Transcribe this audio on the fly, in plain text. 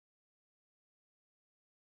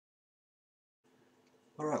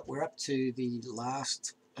Alright, we're up to the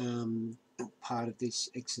last part of this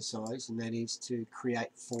exercise, and that is to create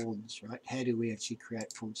forms, right? How do we actually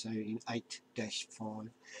create forms? So in 8-5,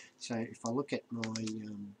 so if I look at my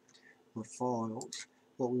files,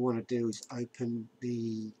 what we want to do is open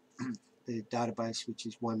the the database, which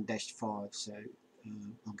is 1-5. So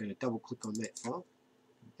I'm going to double click on that file.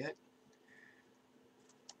 Okay,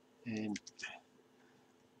 and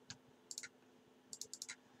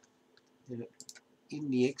in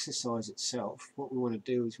the exercise itself, what we want to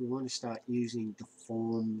do is we want to start using the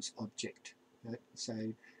forms object. Right?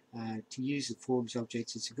 So to use the forms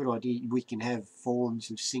objects, it's a good idea. We can have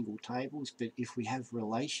forms of single tables, but if we have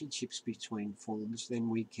relationships between forms, then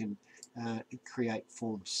we can create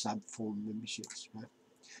form subform memberships. Right?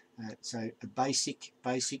 So a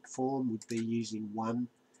basic form would be using one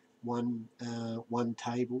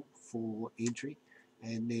table for entry,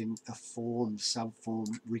 and then a form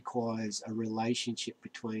subform requires a relationship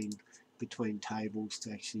between tables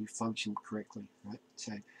to actually function correctly, right?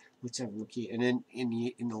 So let's have a look here, and then in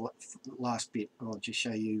the last bit, I'll just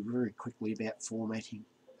show you very quickly about formatting.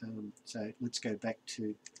 So let's go back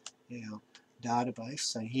to our database.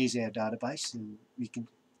 So here's our database, and you can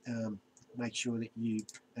make sure that you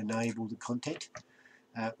enable the content.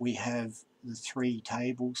 We have the three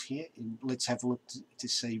tables here, and let's have a look to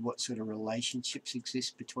see what sort of relationships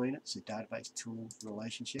exist between it. So database tool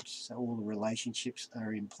relationships, so all the relationships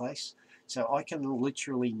are in place. So I can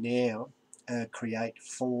literally now create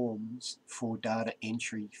forms for data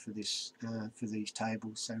entry for this for these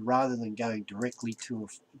tables. So rather than going directly to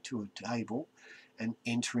a table and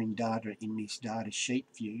entering data in this data sheet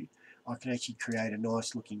view, I can actually create a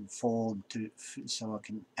nice looking form so I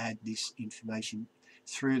can add this information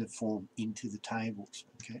through the form into the tables.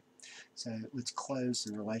 Okay, so let's close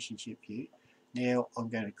the relationship view. Now I'm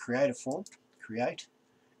going to create a form,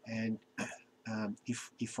 and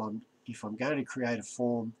if I'm going to create a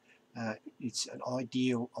form, it's an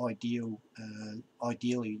ideally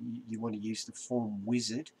you want to use the form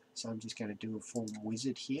wizard. So I'm just going to do a form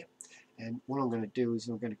wizard here, and what I'm going to do is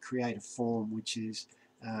I'm going to create a form which is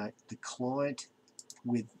the client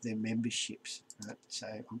with their memberships. Right? So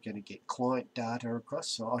I'm going to get client data across.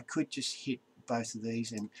 So I could just hit both of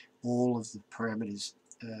these and all of the parameters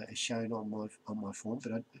are shown on my form,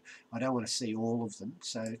 but I don't want to see all of them.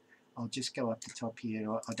 So I'll just go up the top here.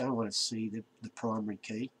 I don't want to see the primary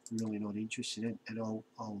key. I'm really not interested in it, and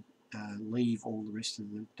I'll leave all the rest of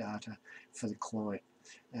the data for the client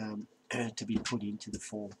to be put into the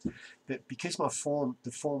form. But because the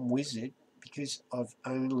form wizard, because I've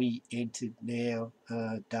only entered now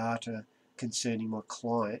data concerning my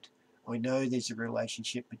client, I know there's a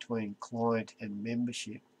relationship between client and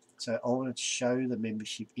membership. So I want to show the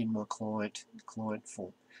membership in my client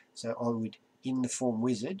form. So I would, in the form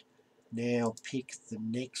wizard, now pick the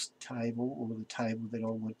next table, or the table that I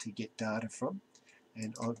want to get data from,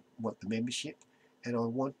 and I want the membership, and I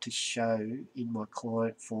want to show in my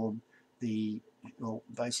client form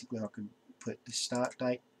basically I can put the start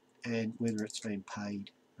date and whether it's been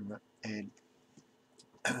paid, and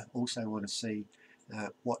also want to see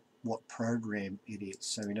what program it is.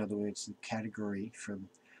 So in other words, the category from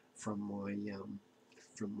my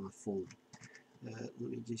form. Let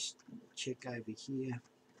me just check over here.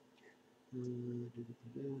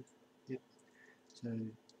 Yep. So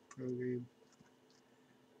program,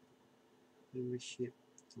 membership,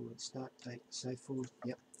 start date, so forth.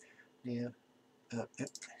 Yep. Now,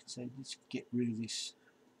 so let's get rid of this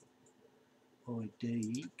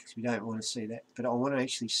ID because we don't want to see that. But I want to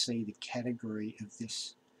actually see the category of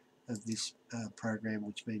this program,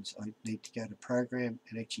 which means I need to go to program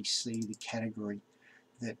and actually see the category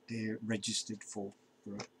that they're registered for.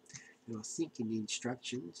 Right. And I think in the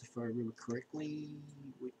instructions, if I remember correctly,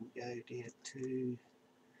 we can go down to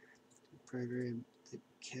the program. The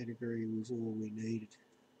category was all we needed.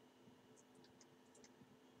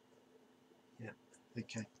 Yeah.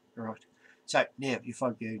 Okay. All right. So now, if I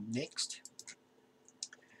go next,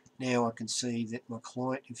 now I can see that my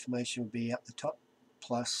client information will be up the top,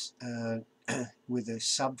 plus with a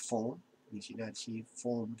subform, as you notice here,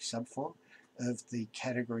 form subform of the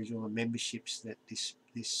categories or the memberships that this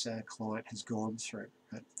client has gone through.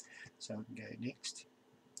 Right? So I can go next,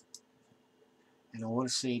 and I want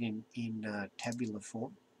to see it in tabular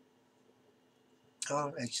form.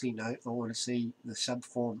 Oh, actually no, I want to see the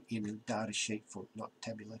subform in a data sheet form, not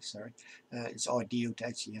tabular, sorry. It's ideal to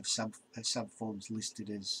actually have subforms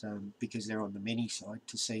listed as, because they're on the many side,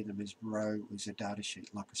 to see them as row as a data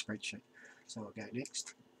sheet, like a spreadsheet. So I'll go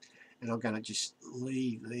next. And I'm going to just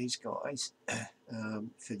leave these guys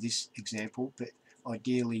for this example, but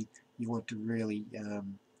ideally you want to really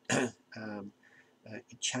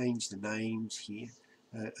change the names here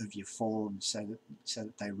of your forms so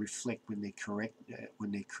that they reflect when they're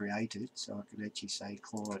when they're created. So I can actually say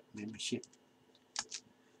client membership.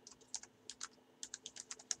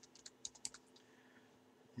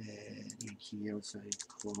 And in here I'll say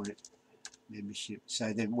client membership.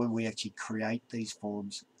 So then when we actually create these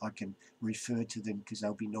forms, I can refer to them because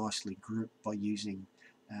they'll be nicely grouped by using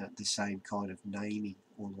the same kind of naming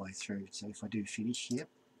all the way through. So if I do finish here,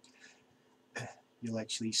 you'll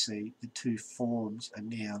actually see the two forms are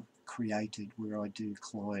now created where I do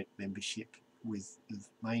client membership with the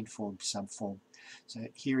main form, subform. So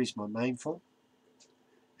here is my main form,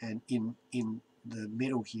 and in the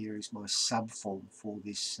middle here is my subform for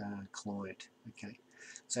this client. Okay,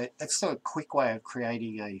 so that's a quick way of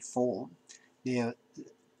creating a form. Now,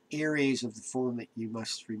 areas of the form that you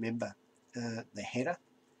must remember: the header,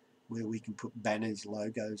 where we can put banners,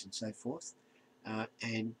 logos, and so forth.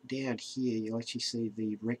 And down here, you'll actually see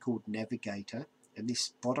the record navigator, and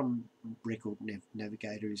this bottom record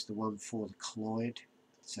navigator is the one for the client,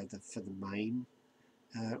 so for the main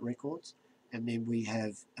records. And then we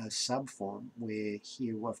have a subform where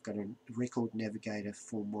here I've got a record navigator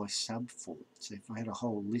for my subform. So if I had a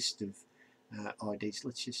whole list of IDs,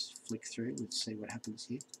 let's just flick through, let's see what happens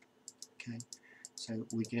here. Okay, so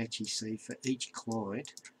we can actually see for each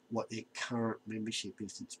client what their current membership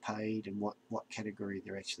is that's paid and what category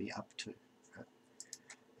they're actually up to. Right?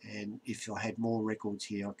 And if I had more records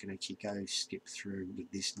here, I can actually go skip through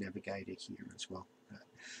with this navigator here as well. Right?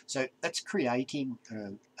 So that's creating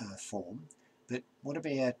a form, but what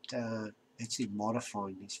about actually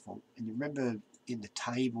modifying this form? And you remember in the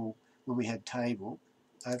table, when we had table,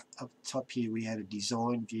 up top here we had a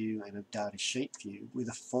design view and a data sheet view. With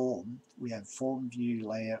a form, we have form view,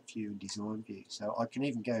 layout view, and design view. So I can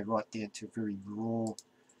even go right down to a very raw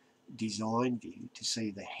design view to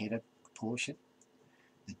see the header portion,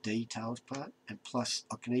 the details part, and plus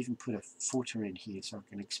I can even put a footer in here, so I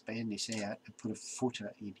can expand this out and put a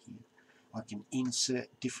footer in here. I can insert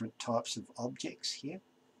different types of objects here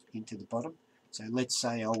into the bottom. So let's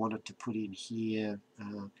say I wanted to put in here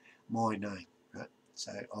my name. Right?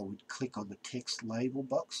 So I would click on the text label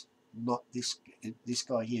box, not this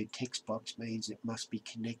guy here. Text box means it must be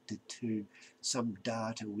connected to some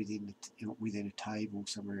data within a table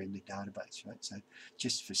somewhere in the database, right? So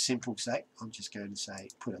just for simple sake, I'm just going to say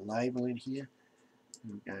put a label in here.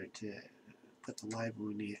 I'm going to put the label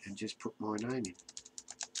in here and just put my name in.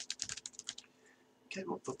 Okay,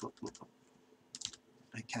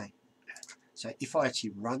 okay. So if I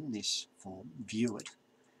actually run this form, view it,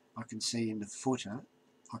 I can see in the footer,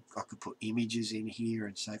 I could put images in here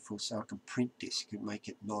and so forth, so I can print this. You can make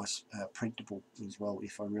it nice, printable as well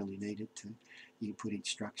if I really needed to. You can put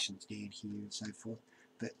instructions down here and so forth.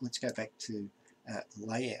 But let's go back to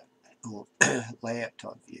layout or layout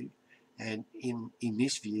type view. And in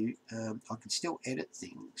this view, I can still edit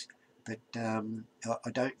things, but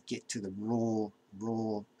I don't get to the raw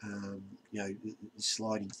the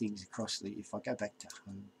sliding things across the. If I go back to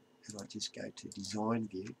home and I just go to design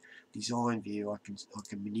view, I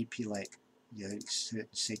can manipulate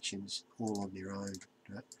certain sections all on their own.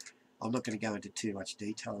 Right? I'm not going to go into too much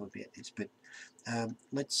detail about this, but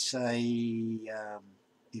let's say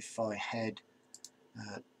if I had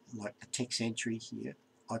like the text entry here,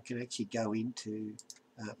 I can actually go into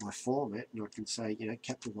my format and I can say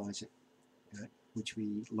capitalize it, which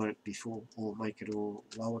we learnt before, or make it all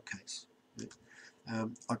lowercase. Right?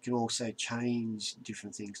 I can also change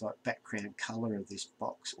different things like background color of this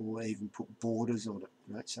box, or even put borders on it.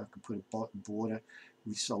 Right? So I can put a border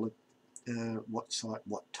with solid, what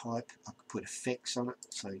type. I could put effects on it,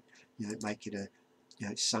 so make it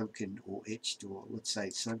a sunken or etched, or let's say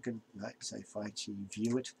it's sunken. Right? So if I actually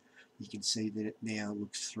view it, you can see that it now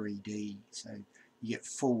looks 3D. So you get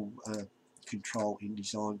full control in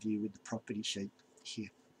design view with the property sheet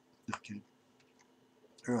here. Okay.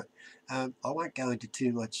 Alright, I won't go into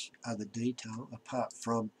too much other detail apart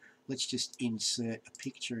from, let's just insert a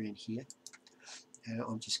picture in here. And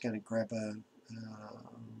I'm just going to grab a,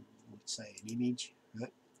 let's say an image,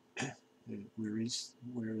 right? Where is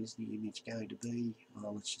the image going to be?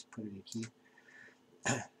 Oh, let's just put it in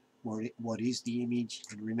here. What is the image?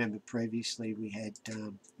 And remember previously we had,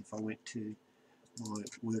 if I went to my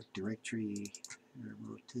work directory,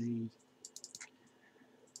 RMIT,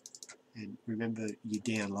 and remember you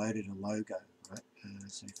downloaded a logo, right?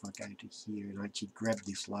 So if I go to here and I actually grab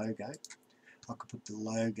this logo, I could put the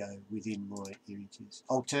logo within my images.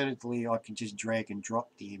 Alternatively, I can just drag and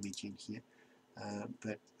drop the image in here,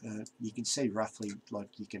 but you can see roughly, like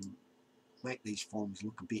you can make these forms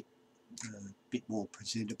look a bit more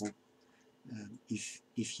presentable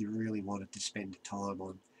if you really wanted to spend the time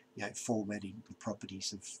on formatting the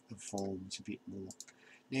properties of forms a bit more.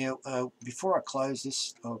 Now, before I close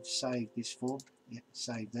this, I've saved this form. Yeah,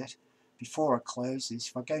 save that. Before I close this,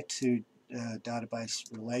 if I go to database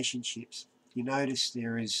relationships, you notice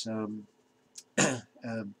there is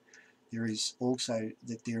there is also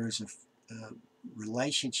that there is a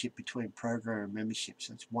relationship between program and membership,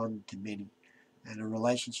 so it's one to many, and a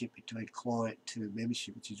relationship between client to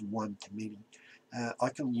membership, which is one to many. I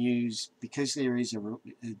can use, because there is a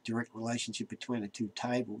direct relationship between the two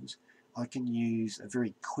tables, I can use a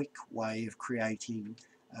very quick way of creating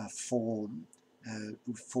a form,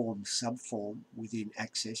 subform within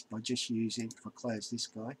Access by just using, if I close this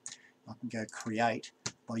guy, I can go create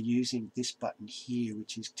by using this button here,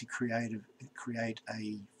 which is to create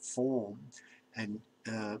a form, and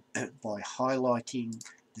by highlighting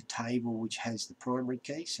the table which has the primary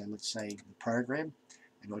key, so let's say the program,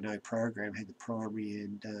 and I know program had the primary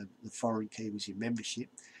and the foreign key was in membership.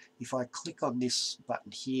 If I click on this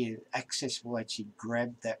button here, Access will actually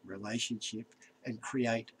grab that relationship and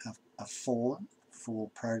create a form for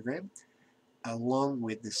program along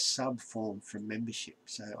with the subform from membership.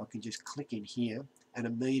 So I can just click in here and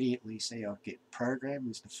immediately see I get program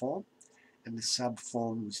as the form and the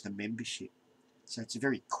subform was the membership. So it's a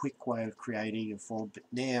very quick way of creating a form, but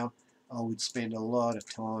now I would spend a lot of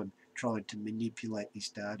time trying to manipulate this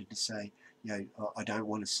data to say, I don't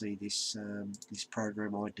want to see this this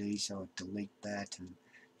program ID, so I delete that, and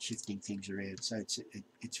shifting things around. So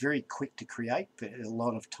it's very quick to create, but a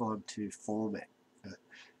lot of time to format.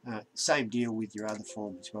 Same deal with your other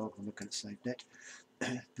form as well. I'm not going to save that.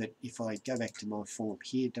 But if I go back to my form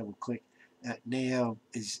here, double click, now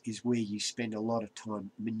is where you spend a lot of time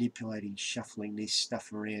manipulating, shuffling this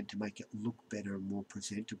stuff around to make it look better and more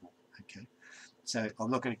presentable. Okay, so I'm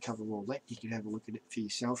not going to cover all that. You can have a look at it for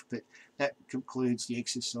yourself, but that concludes the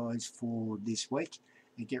exercise for this week.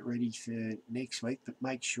 And get ready for next week, but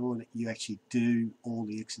make sure that you actually do all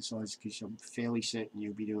the exercises, because I'm fairly certain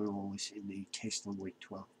you'll be doing all this in the test on week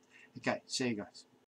 12. Okay, see you guys.